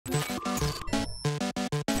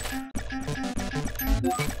Hey,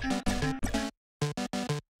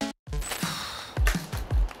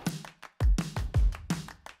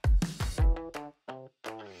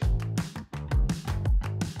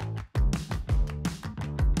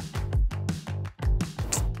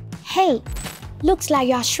 looks like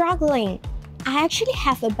you're struggling. I actually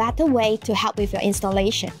have a better way to help with your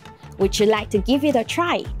installation. Would you like to give it a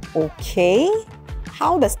try? Okay.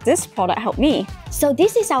 How does this product help me? So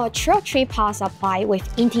this is our TRIO3 Power Supply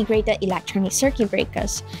with integrated electronic circuit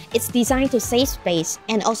breakers. It's designed to save space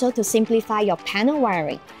and also to simplify your panel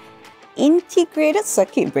wiring. Integrated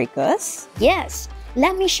circuit breakers? Yes,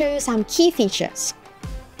 let me show you some key features.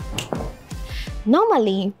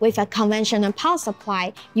 Normally, with a conventional power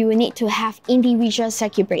supply, you will need to have individual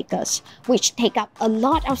circuit breakers, which take up a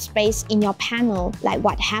lot of space in your panel, like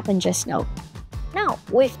what happened just now. Now,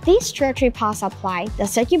 with this TRIO3 Power Supply, the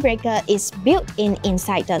circuit breaker is built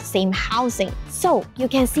inside the same housing, so you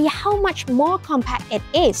can see how much more compact it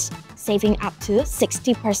is, saving up to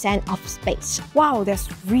 60% of space. Wow, that's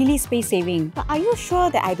really space saving. But are you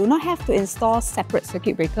sure that I do not have to install separate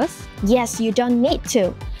circuit breakers? Yes, you don't need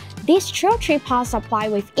to. This TRIO3 Power Supply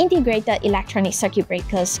with integrated electronic circuit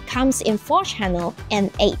breakers comes in 4-channel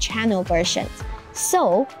and 8-channel versions,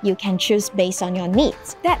 so you can choose based on your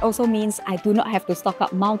needs. That also means I do not have to stock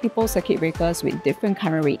up multiple circuit breakers with different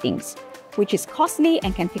current ratings, which is costly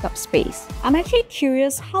and can take up space. I'm actually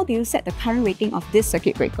curious, how do you set the current rating of this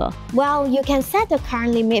circuit breaker? Well, you can set the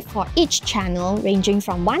current limit for each channel ranging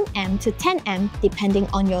from 1 amp to 10 amp depending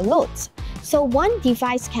on your loads. So one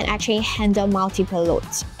device can actually handle multiple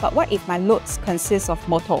loads. But what if my loads consist of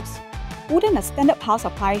motors? Wouldn't a standard power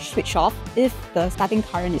supply switch off if the starting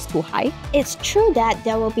current is too high? It's true that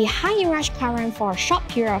there will be high inrush current for a short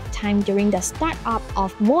period of time during the startup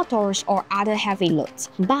of motors or other heavy loads.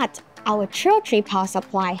 But our TRIO3 Power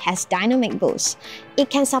Supply has dynamic boost. It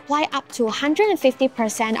can supply up to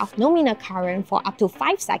 150% of nominal current for up to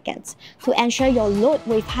 5 seconds to ensure your load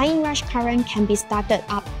with high inrush current can be started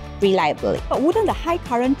up reliably. But wouldn't the high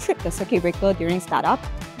current trip the circuit breaker during startup?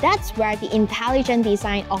 That's where the intelligent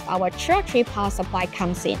design of our TRIO3 Power Supply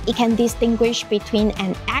comes in. It can distinguish between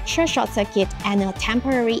an actual short circuit and a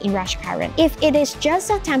temporary inrush current. If it is just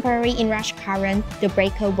a temporary inrush current, the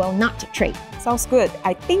breaker will not trip. Sounds good.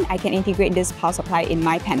 I think I can integrate this power supply in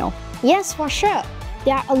my panel. Yes, for sure.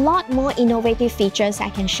 There are a lot more innovative features I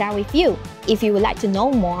can share with you. If you would like to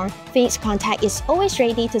know more, Phoenix Contact is always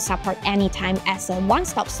ready to support anytime as a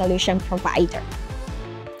one-stop solution provider.